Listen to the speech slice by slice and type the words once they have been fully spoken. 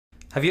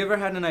Have you ever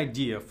had an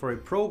idea for a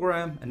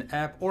program, an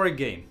app, or a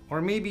game? Or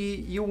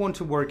maybe you want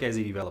to work as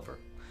a developer?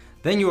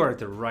 Then you are at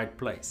the right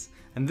place.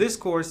 In this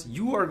course,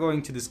 you are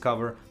going to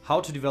discover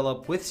how to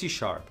develop with C#,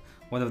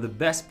 one of the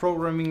best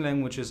programming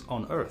languages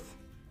on earth.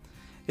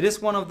 It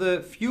is one of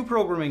the few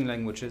programming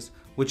languages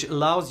which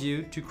allows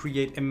you to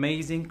create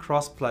amazing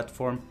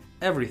cross-platform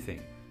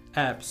everything.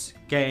 Apps,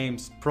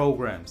 games,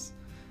 programs.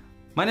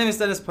 My name is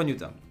Dennis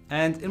Panyuta,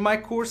 and in my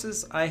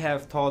courses I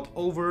have taught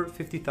over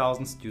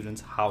 50,000 students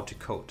how to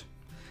code.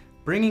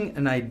 Bringing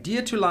an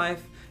idea to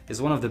life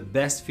is one of the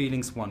best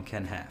feelings one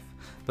can have.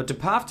 But the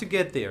path to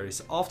get there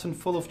is often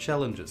full of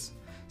challenges.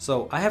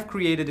 So I have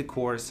created a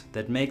course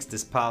that makes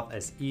this path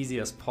as easy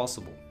as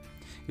possible.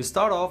 You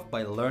start off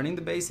by learning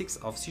the basics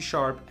of C#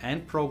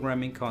 and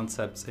programming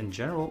concepts in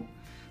general,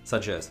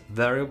 such as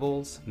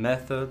variables,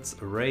 methods,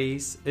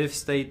 arrays, if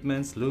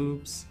statements,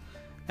 loops.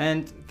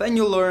 And then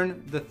you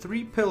learn the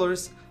 3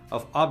 pillars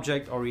of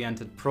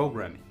object-oriented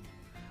programming.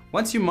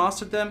 Once you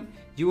master them,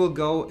 you will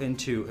go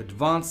into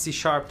advanced C#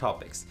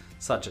 topics,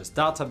 such as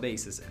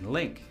databases and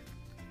Linq.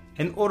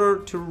 In order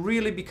to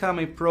really become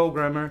a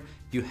programmer,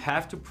 you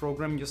have to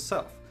program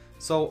yourself.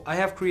 So I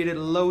have created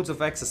loads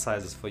of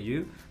exercises for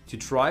you to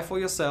try for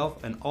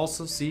yourself and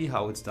also see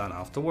how it's done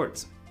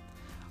afterwards.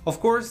 Of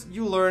course,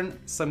 you learn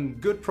some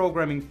good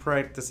programming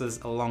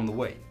practices along the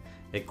way.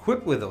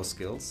 Equipped with those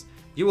skills,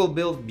 you will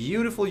build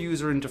beautiful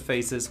user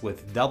interfaces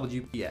with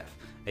WPF,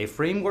 a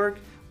framework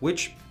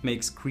which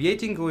makes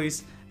creating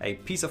GUIs a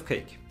piece of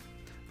cake.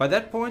 By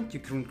that point, you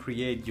can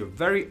create your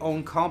very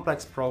own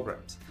complex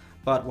programs.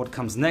 But what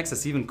comes next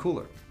is even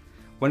cooler.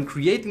 When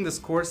creating this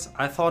course,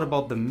 I thought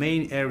about the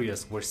main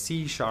areas where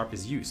C#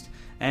 is used,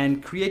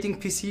 and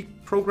creating PC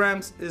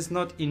programs is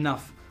not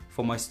enough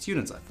for my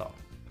students, I thought.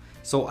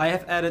 So I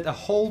have added a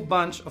whole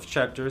bunch of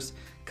chapters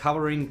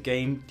covering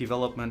game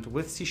development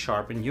with C#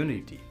 and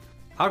Unity,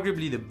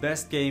 arguably the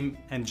best game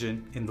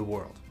engine in the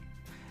world.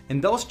 In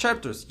those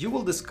chapters, you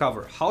will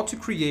discover how to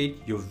create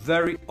your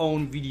very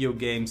own video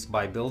games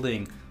by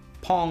building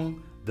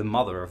Pong, the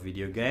mother of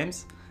video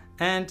games,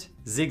 and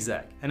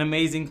Zigzag, an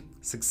amazing,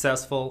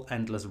 successful,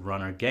 endless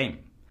runner game.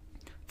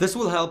 This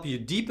will help you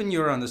deepen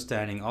your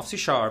understanding of C#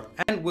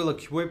 and will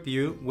equip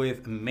you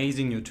with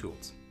amazing new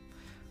tools.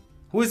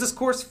 Who is this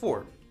course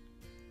for?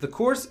 The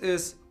course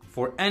is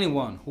for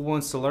anyone who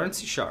wants to learn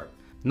C#.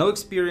 No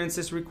experience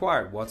is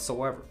required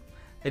whatsoever.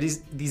 It is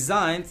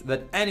designed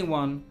that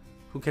anyone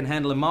who can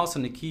handle a mouse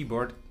and a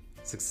keyboard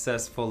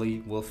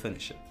successfully will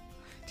finish it.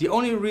 The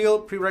only real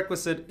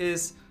prerequisite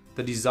is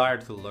the desire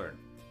to learn.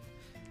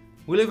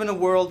 We live in a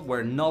world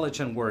where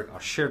knowledge and work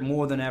are shared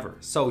more than ever,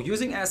 so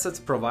using assets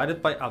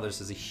provided by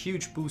others is a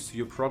huge boost to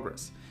your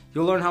progress.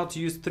 You'll learn how to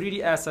use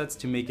 3D assets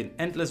to make an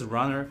endless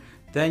runner,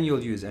 then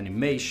you'll use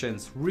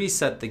animations,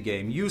 reset the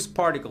game, use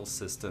particle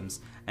systems,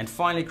 and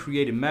finally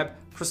create a map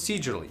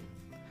procedurally.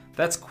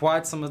 That's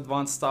quite some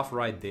advanced stuff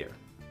right there.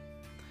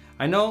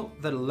 I know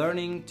that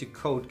learning to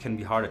code can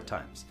be hard at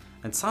times,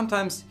 and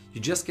sometimes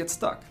you just get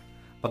stuck.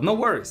 But no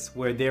worries,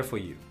 we're there for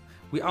you.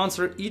 We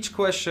answer each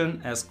question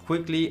as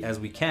quickly as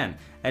we can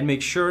and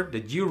make sure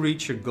that you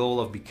reach your goal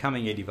of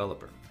becoming a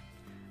developer.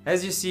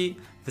 As you see,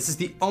 this is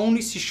the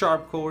only C#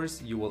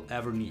 course you will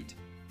ever need.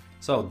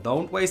 So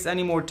don't waste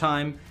any more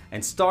time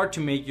and start to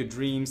make your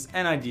dreams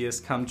and ideas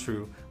come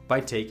true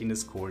by taking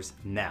this course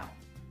now.